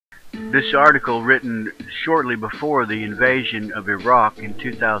This article, written shortly before the invasion of Iraq in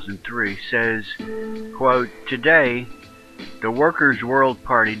 2003, says, quote, "Today, the Workers' World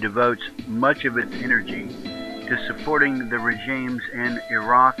Party devotes much of its energy to supporting the regimes in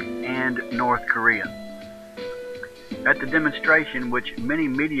Iraq and North Korea. At the demonstration, which many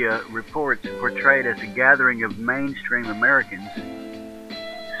media reports portrayed as a gathering of mainstream Americans,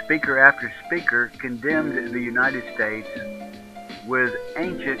 speaker after speaker condemned the United States with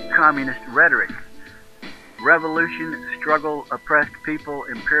ancient communist rhetoric. Revolution, struggle, oppressed people,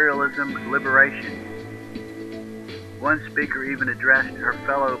 imperialism, liberation. One speaker even addressed her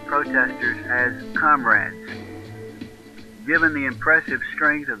fellow protesters as comrades. Given the impressive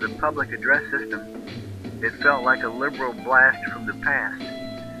strength of the public address system, it felt like a liberal blast from the past,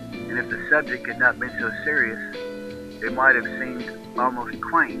 and if the subject had not been so serious, it might have seemed almost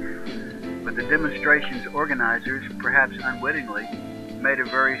quaint. But the demonstration's organizers, perhaps unwittingly, made a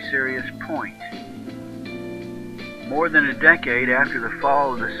very serious point. More than a decade after the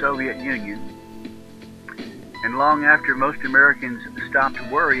fall of the Soviet Union, and long after most Americans stopped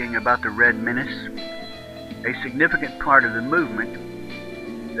worrying about the Red Menace, a significant part of the movement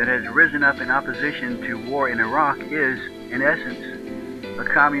that has risen up in opposition to war in Iraq is, in essence, a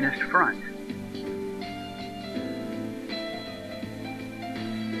communist front.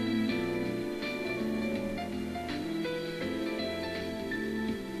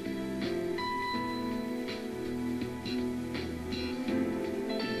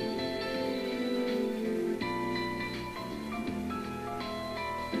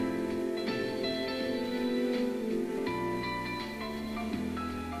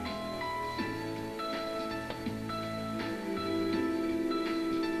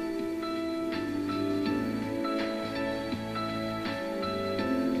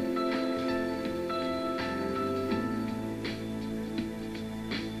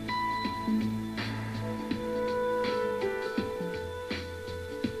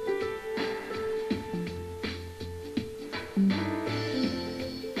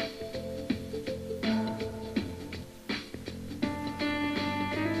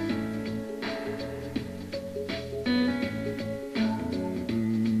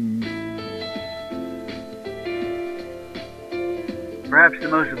 Perhaps the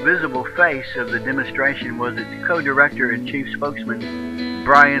most visible face of the demonstration was its co-director and chief spokesman,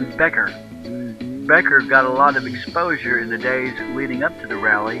 Brian Becker. Becker got a lot of exposure in the days leading up to the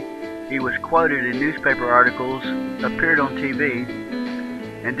rally. He was quoted in newspaper articles, appeared on TV,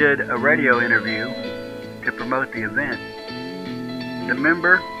 and did a radio interview to promote the event. The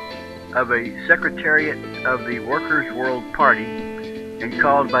member of a secretariat of the Workers' World Party, and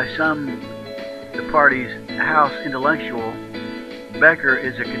called by some the party's house intellectual, Becker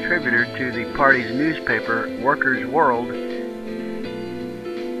is a contributor to the party's newspaper, Workers' World.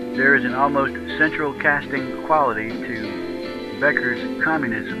 There is an almost central casting quality to Becker's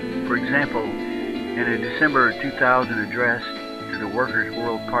communism. For example, in a December 2000 address to the Workers'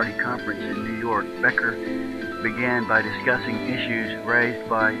 World Party conference in New York, Becker began by discussing issues raised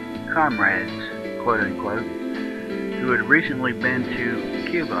by comrades, quote-unquote, who had recently been to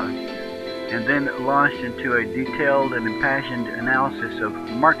Cuba, and then launched into a detailed and impassioned analysis of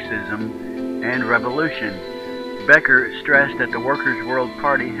Marxism and revolution. Becker stressed that the Workers' World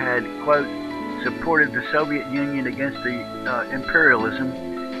Party had, quote, supported the Soviet Union against the imperialism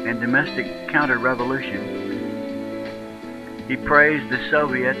and domestic counter-revolution. He praised the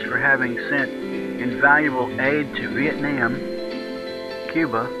Soviets for having sent invaluable aid to Vietnam,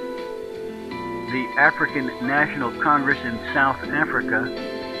 Cuba, the African National Congress in South Africa,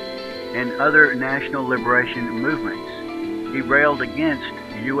 and other national liberation movements. He railed against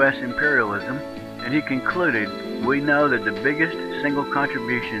U.S. imperialism, and he concluded, "We know that the biggest single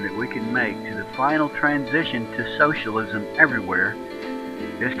contribution that we can make to the final transition to socialism everywhere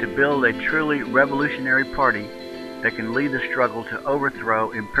is to build a truly revolutionary party that can lead the struggle to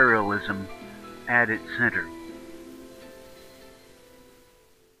overthrow imperialism at its center."